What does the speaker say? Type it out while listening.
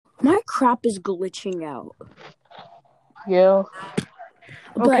crap is glitching out. Yeah.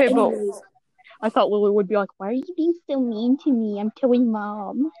 But Okay, anyways, but I thought Lily would be like, "Why are you being so mean to me? I'm telling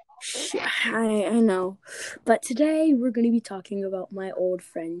Mom." I know. But today we're going to be talking about my old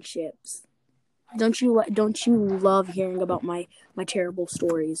friendships. Don't you love hearing about my terrible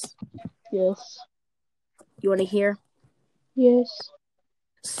stories? Yes. You want to hear? Yes.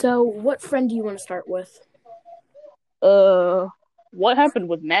 So, what friend do you want to start with? What happened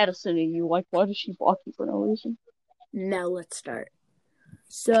with Madison and you? Like, why did she block you for no reason? Now let's start.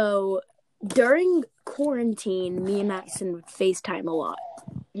 So, during quarantine, me and Madison would FaceTime a lot.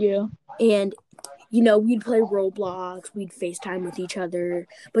 Yeah. And, you know, we'd play Roblox, we'd FaceTime with each other.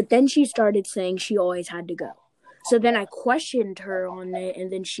 But then she started saying she always had to go. So then I questioned her on it, and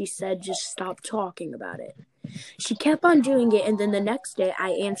then she said just stop talking about it. She kept on doing it, and then the next day I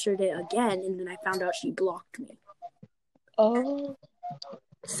answered it again, and then I found out she blocked me. Oh.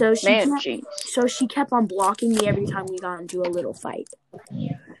 So Jeez. she kept on blocking me every time we got into a little fight.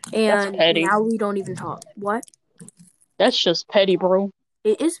 That's And petty. now we don't even talk. What? That's just petty, bro.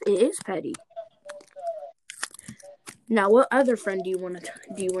 It is petty. Now, what other friend do you want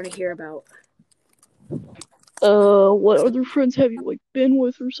to hear about? What other friends have you been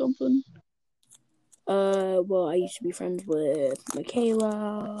with or something? Well, I used to be friends with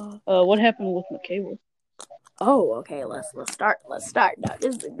Michaela. What happened with Michaela? Oh, okay. Let's start. Now,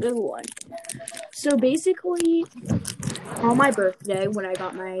 this is a good one. So basically, on my birthday, when I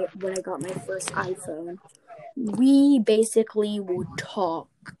got my first iPhone, we basically would talk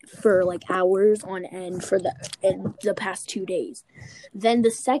for hours on end in the past 2 days. Then the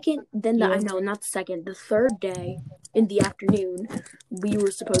third day in the afternoon, we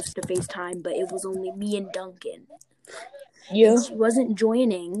were supposed to FaceTime, but it was only me and Duncan. Yeah. And she wasn't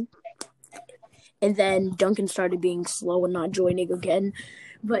joining. And then Duncan started being slow and not joining again.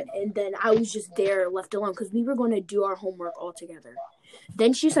 And then I was just there left alone because we were going to do our homework all together.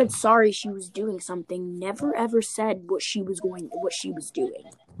 Then she said sorry she was doing something, never ever said what she was doing.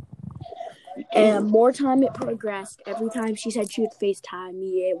 And more time it progressed. Every time she said she would FaceTime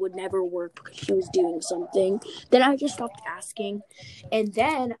me, it would never work because she was doing something. Then I just stopped asking. And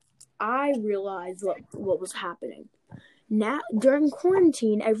then I realized what was happening. Now, during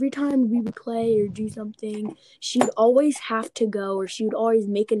quarantine, every time we would play or do something, she'd always have to go, or she would always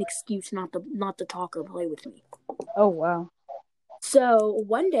make an excuse not to talk or play with me. Oh, wow. So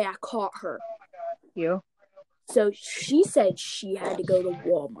one day I caught her. Yeah. So she said she had to go to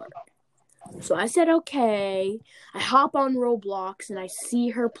Walmart. So I said, okay. I hop on Roblox and I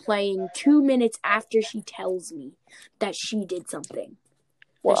see her playing 2 minutes after she tells me that she did something.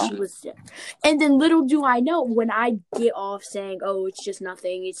 Wow. That she was there. And then little do I know, when I get off saying, oh, it's just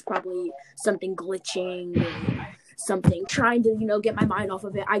nothing, it's probably something glitching or something, trying to, get my mind off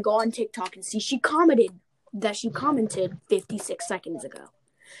of it, I go on TikTok and see she commented 56 seconds ago.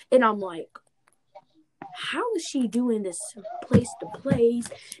 And I'm like, how is she doing this place to place,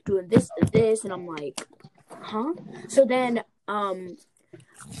 doing this to this? And I'm like, huh? So then,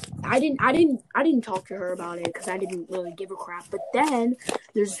 I didn't talk to her about it because I didn't really give a crap. But then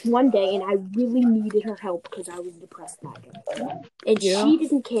there's one day, and I really needed her help because I was depressed that day. And she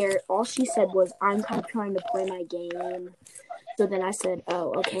didn't care. All she said was, I'm kind of trying to play my game. So then I said,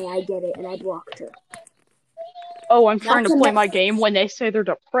 oh, okay, I get it, and I blocked her. Oh, I'm trying to play my game when they say they're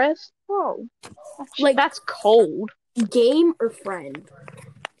depressed? Oh, that's cold. Game or friend?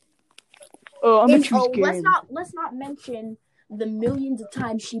 I'm gonna choose game. Let's not mention the millions of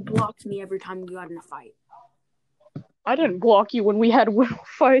times she blocked me every time we got in a fight. I didn't block you when we had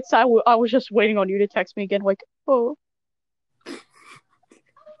fights. I was just waiting on you to text me again, oh.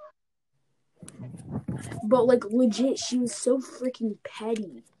 But, legit, she was so freaking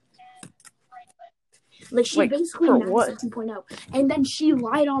petty. She basically Madison 2.0. And then she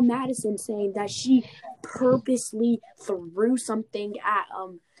lied on Madison saying that she purposely threw something at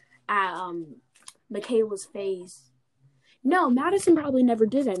Michaela's face. No, Madison probably never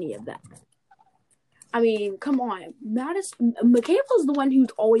did any of that. I mean, come on. Michaela's the one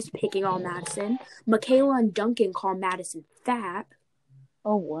who's always picking on Madison. Michaela and Duncan call Madison fat.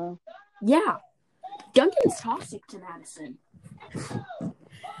 Oh, wow. Yeah. Duncan's toxic to Madison.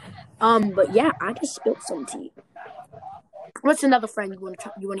 But yeah, I just spilled some tea. What's another friend you want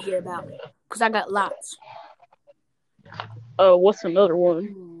to hear about? Because I got lots. What's another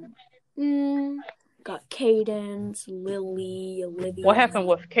one? Got Cadence, Lily, Olivia. What happened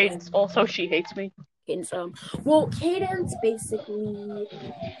with Cadence? Also, she hates me. Cadence, Cadence basically,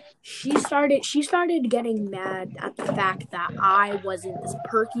 she started getting mad at the fact that I wasn't this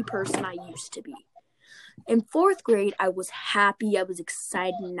perky person I used to be. In 4th grade, I was happy, I was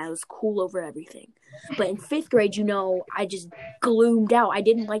excited, and I was cool over everything. But in 5th grade, I just gloomed out. I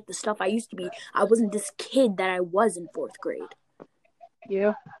didn't like the stuff I used to be. I wasn't this kid that I was in 4th grade.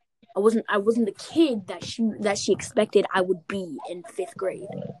 Yeah. I wasn't the kid that she expected I would be in 5th grade.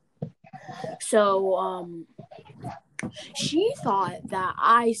 So, she thought that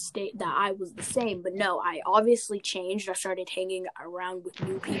I was the same, but no, I obviously changed. I started hanging around with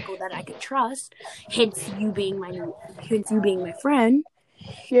new people that I could trust, hence you being my friend.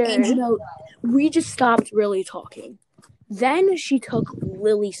 Yeah. And we just stopped really talking. Then she took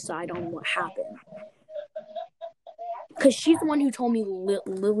Lily's side on what happened. Because she's the one who told me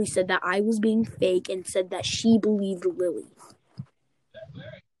Lily said that I was being fake and said that she believed Lily.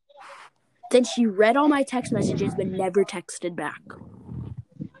 Then she read all my text messages but never texted back.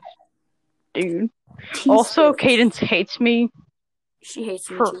 Dude. Also, Cadence hates me. She hates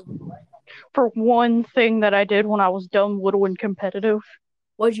me too. For one thing that I did when I was dumb, little, and competitive.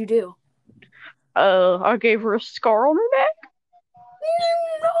 What'd you do? I gave her a scar on her neck.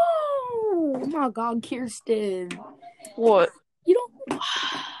 No! Oh my God, Kirsten. What? You don't...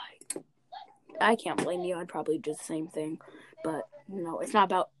 I can't blame you. I'd probably do the same thing. But, it's not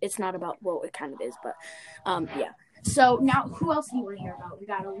about, well, it kind of is, but, yeah. So, now, who else do you want to hear about? We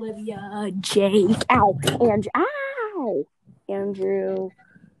got Olivia, Jake, Andrew.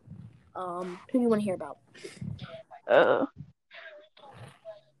 Who do you want to hear about?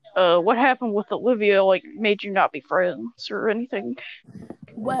 What happened with Olivia, made you not be friends or anything?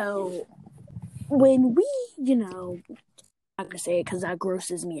 Well, when we, I'm not gonna say it because that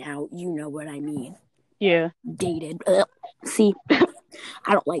grosses me out. You know what I mean. Yeah. Dated. See, I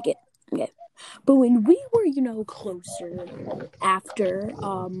don't like it. Okay. But when we were, closer after,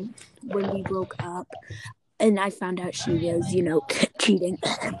 when we broke up, and I found out she was, cheating,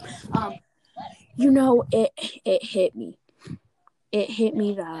 it hit me. It hit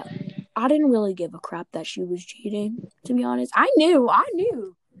me that I didn't really give a crap that she was cheating, to be honest. I knew.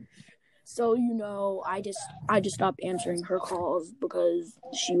 So, I just stopped answering her calls because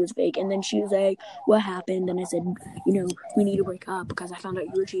she was fake. And then she was like, what happened? And I said, we need to break up because I found out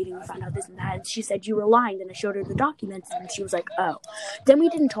you were cheating. I found out this and that. And she said, you were lying. Then I showed her the documents and she was like, oh. Then we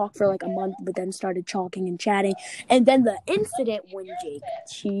didn't talk for like a month, but then started talking and chatting. And then the incident when Jake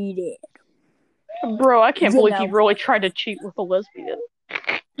cheated. Bro, I can't believe he really tried to cheat with a lesbian.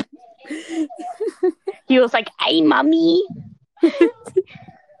 He was like, hey, mommy.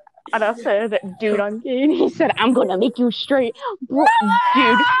 And I said, dude, I'm gay. And he said, I'm gonna make you straight. Bro,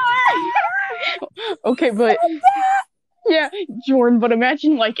 dude. Okay, but yeah, Jordan, but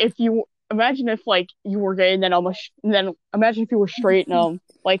imagine if you were gay and then imagine if you were straight and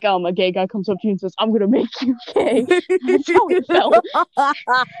a gay guy comes up to you and says, I'm gonna make you gay. That's how it felt.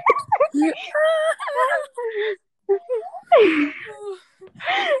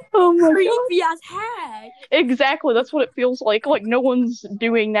 Oh my creepy God. as heck. Exactly, that's what it feels like. Like no one's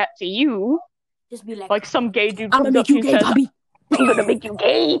doing that to you. Just be like some gay dude comes up to you and says, puppy. I'm gonna make you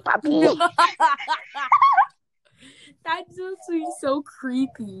gay, puppy. That's just so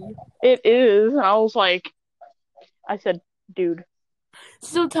creepy. It is. I said, dude.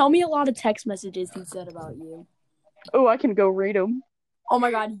 So tell me a lot of text messages he said about you. Oh, I can go read them. Oh my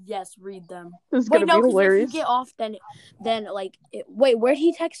God, yes, read them. This is gonna be hilarious. If you get off, then wait, where'd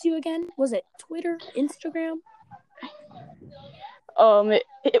he text you again? Was it Twitter, Instagram?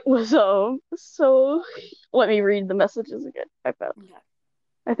 It was so let me read the messages again. I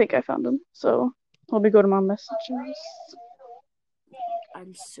think I found them. So let me go to my messages.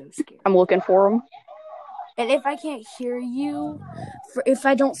 I'm so scared. I'm looking for them. And if I can't hear you, if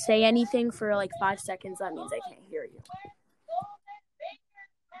I don't say anything for 5 seconds, that means I can't hear you.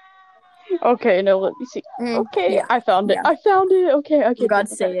 Okay, no, let me see. Okay, yeah. I found it. Yeah. I found it. Okay. You gotta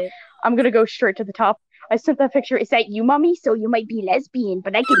say it. I'm gonna go straight to the top. I sent that picture. Is that you, mommy? So you might be lesbian,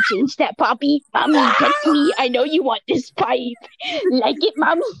 but I can change that, poppy. Mommy, text me. I know you want this pipe. Like it,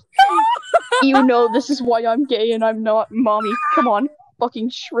 mommy? This is why I'm gay and I'm not. Mommy, come on.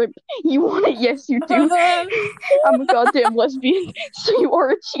 Fucking shrimp. You want it? Yes, you do. I'm a goddamn lesbian, so you are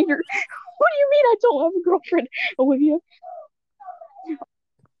a cheater. What do you mean I don't have a girlfriend, Olivia?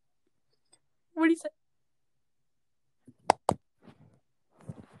 What do you say?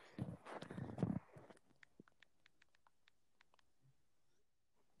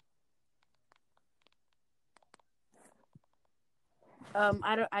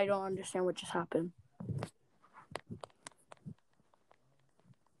 I don't understand what just happened.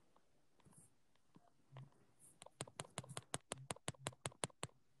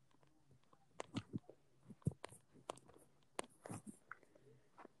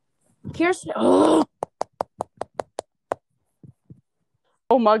 Kirsten. Oh.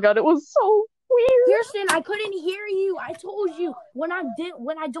 my god, it was so weird. Kirsten, I couldn't hear you. I told you when I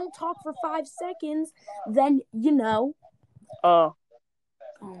don't talk for 5 seconds, then Oh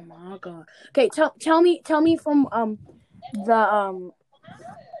my god. Okay, tell me from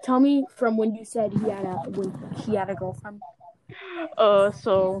tell me from when you said he had a girlfriend.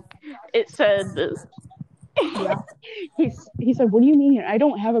 So it said Yeah. he said, "What do you mean? I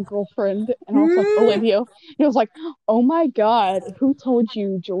don't have a girlfriend." And I was like, "Olivia." He was like, "Oh my god, who told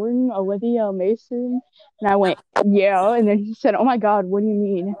you? Jordan, Olivia, Mason?" And I went, "Yeah." And then he said, "Oh my god, what do you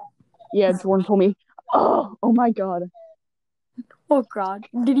mean?" Yeah, Jordan told me. Oh my god. Oh god.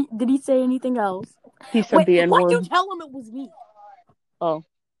 Did he say anything else? He said the N-word. Why'd you tell him it was me? Oh.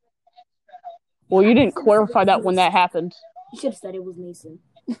 Well, you didn't clarify that when that happened. You should have said it was Mason.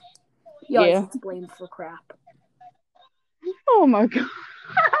 Yeah. It's blamed for crap. Oh my god.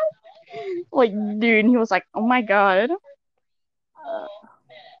 Like, dude, he was like, "Oh my god."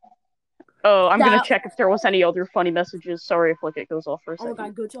 I'm gonna check if there was any other funny messages. Sorry if it goes off for a second. Oh my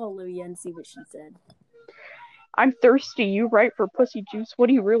god, go to Olivia and see what she said. "I'm thirsty. You right for pussy juice? What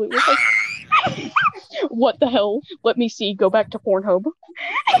do you really look like?" What the hell? Let me see. Go back to Pornhub.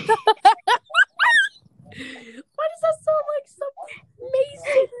 Why does that sound like something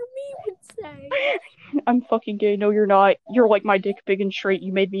Mason or me would say? I'm fucking gay. No, you're not. You're like my dick big and straight.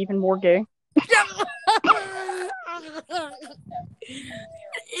 You made me even more gay.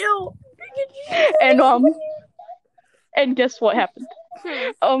 Ew. And guess what happened?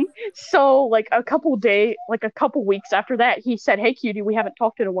 So a couple weeks after that, he said, "Hey cutie, we haven't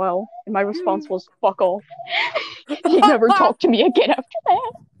talked in a while." And my response was, "Fuck off." He never talked to me again after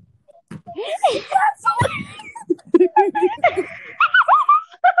that.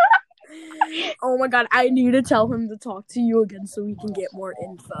 Oh my god, I need to tell him to talk to you again so we can get more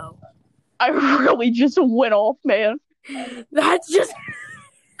info. I really just went off, man. That's just...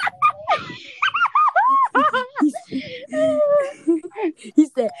 he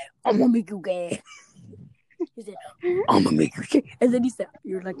said, "I'm gonna make you gay." He said, "I'm gonna make you gay." And then he said,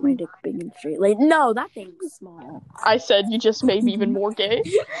 "You're like my dick big and straight." Like, no, that thing's small. I said, "You just made me even more gay."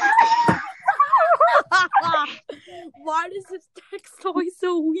 Why does his text always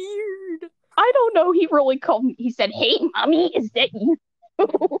so weird? I don't know. He really called me. He said, "Hey, mommy, is that you?"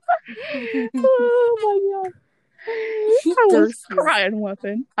 Oh my god. I was crying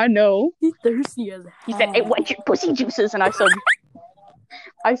laughing. I know. He's thirsty as hell. He said, "Hey, what's your pussy juices?" And I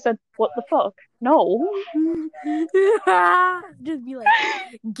said, "What the fuck? No." Just be like,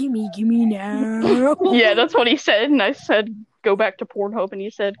 gimme now. Yeah, that's what he said. And I said, "Go back to Pornhub." And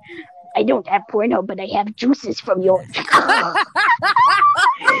he said, "I don't have Pornhub, but I have juices from yours."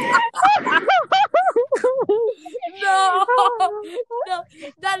 No,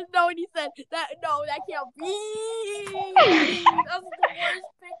 that is not what he said. That can't be. That's the worst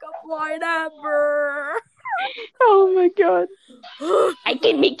pickup line ever. Oh my god. "I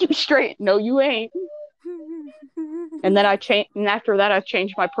can make you straight." "No, you ain't." And then after that, I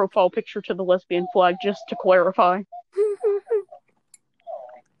changed my profile picture to the lesbian flag just to clarify.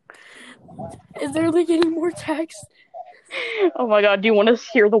 Is there any more text? Oh my god, do you want to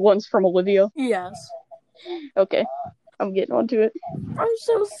hear the ones from Olivia? Yes. Okay, I'm getting onto it. I'm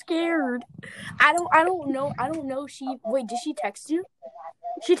so scared. I don't know. Wait, did she text you?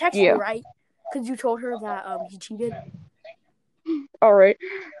 She texted you, right? Because you told her that he cheated. Alright,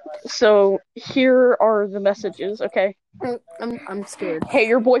 so here are the messages, okay? I'm scared. "Hey,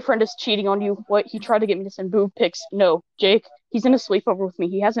 your boyfriend is cheating on you. What? He tried to get me to send boob pics." "No, Jake, he's in a sleepover with me.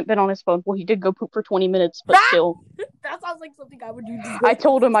 He hasn't been on his phone." "Well, he did go poop for 20 minutes, but still." That sounds like something I would do. "I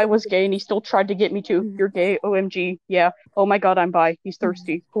told him I was gay and he still tried to get me to." "You're gay? OMG. Yeah. Oh my god, I'm bi. He's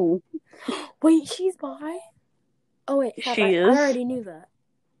thirsty. Cool." Wait, she's bi? Oh wait, she is. I already knew that.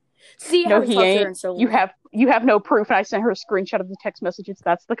 See, no, he ain't. So you have no proof, and I sent her a screenshot of the text messages.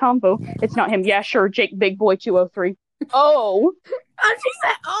 That's the combo. It's not him. Yeah, sure, Jake Big Boy 203. Oh. She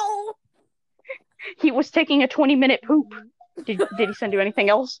said, "Oh." He was taking a 20-minute poop. Did he send you anything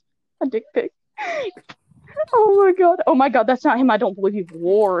else? A dick pic. Oh my god, that's not him. I don't believe you.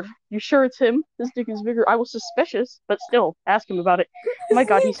 Lord, you sure it's him? His dick is bigger. I was suspicious, but still, ask him about it. Oh my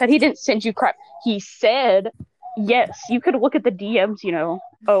god, he said he didn't send you crap. He said, yes, you could look at the DMs,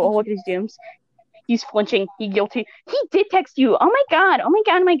 Oh, I'll look at his DMs. He's flinching. He guilty. He did text you. Oh my god. Oh my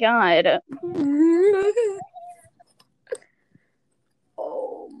god. Oh my god.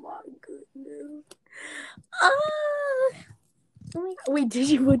 Oh my goodness. Oh my god. Wait,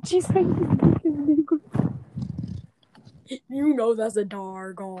 what'd she say? You know that's a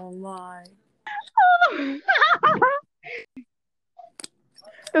doggone lie.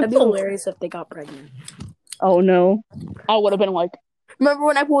 That'd be hilarious if they got pregnant. Oh no. I would have been like, Remember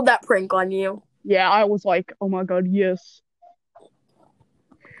when I pulled that prank on you? Yeah, I was like, oh my god, yes.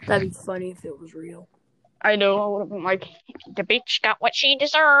 That'd be funny if it was real. I know, I would have been like, the bitch got what she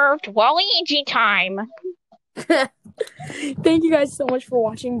deserved. Waluigi time. Thank you guys so much for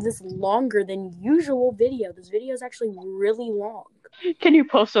watching this longer than usual video. This video is actually really long. Can you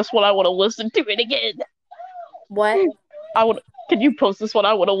post this when I want to listen to it again? What? Can you post this when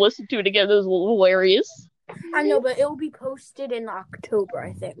I want to listen to it again? This is hilarious. I know, but it'll be posted in October,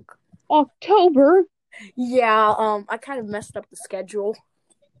 I think. October? Yeah, I kind of messed up the schedule.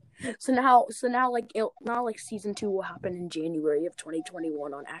 So now, like season 2 will happen in January of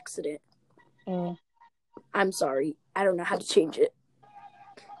 2021 on accident. I'm sorry, I don't know how to change it.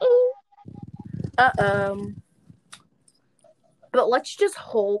 But let's just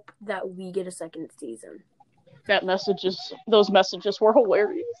hope that we get a second season. Those messages were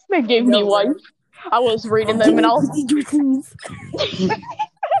hilarious. They gave me life. I was reading them and I was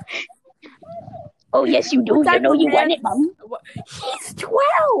oh yes you do. You know you want it, Mom. He's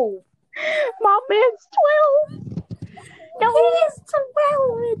 12. My man's 12. No, he's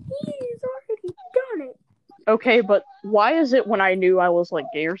 12 and he's already done it. Okay, but why is it when I knew I was like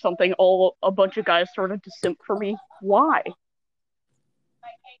gay or something, a bunch of guys started to simp for me? Why?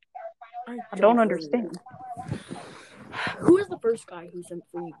 I don't understand. Who was the first guy who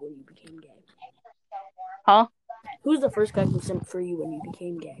simped for you when you became gay? Huh? Who's the first guy who simped for you when you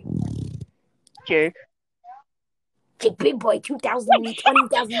became gay? Jake. Jake Big Boy,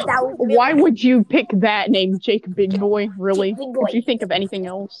 $20,000. Why would you pick that name, Jake Big Boy? Really? Big Boy. Could you think of anything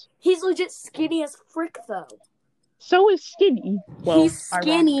else? He's legit skinny as frick, though. So is Skinny. Well, he's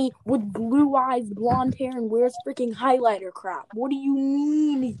skinny with blue eyes, blonde hair, and wears freaking highlighter crap. What do you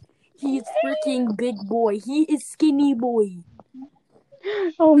mean? He's freaking big boy. He is skinny boy.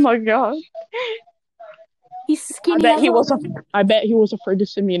 Oh my god. He's skinny. I bet he was afraid to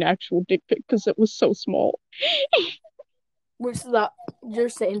send me an actual dick pic because it was so small. You're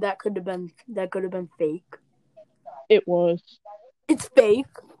saying that could have been fake? It was. It's fake.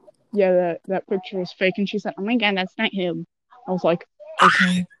 Yeah, that picture was fake, and she said, "Oh my god, that's not him." I was like,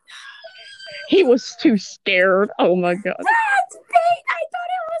 "Okay." He was too scared. Oh my god. That's fake. I thought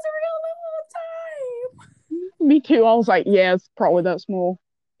it was real the whole time. Me too. I was like, "Yeah, it's probably that small."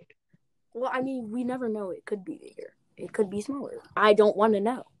 Well, I mean, we never know. It could be bigger. It could be smaller. I don't want to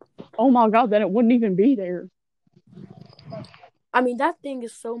know. Oh my god, then it wouldn't even be there. I mean, that thing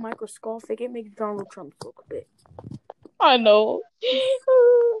is so microscopic. It makes Donald Trump look big. I know.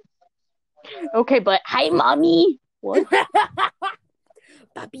 Okay, but hi, mommy. What?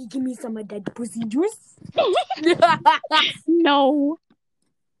 Papi, give me some of that pussy juice. No.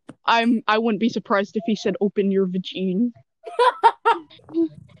 I wouldn't be surprised if he said, "Open your vagine."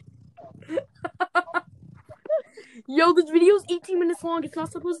 Yo, this video is 18 minutes long. It's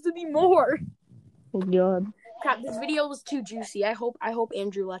not supposed to be more. Oh god. Crap, this video was too juicy. I hope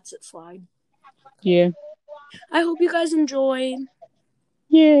Andrew lets it slide. Yeah. I hope you guys enjoyed.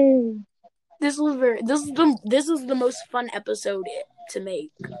 Yay. This is the most fun episode to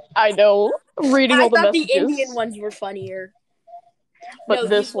make. I know. Reading all the messages. The Indian ones were funnier. But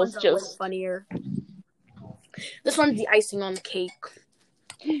this was just funnier. This one's the icing on the cake.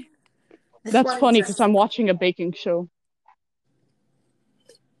 That's funny because I'm watching a baking show.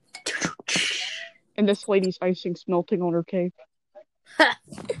 And this lady's icing's melting on her cake.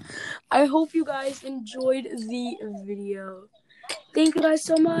 I hope you guys enjoyed the video. Thank you guys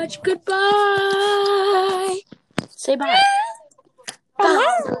so much. Goodbye. Say bye.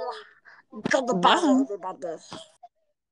 Bye. Bye.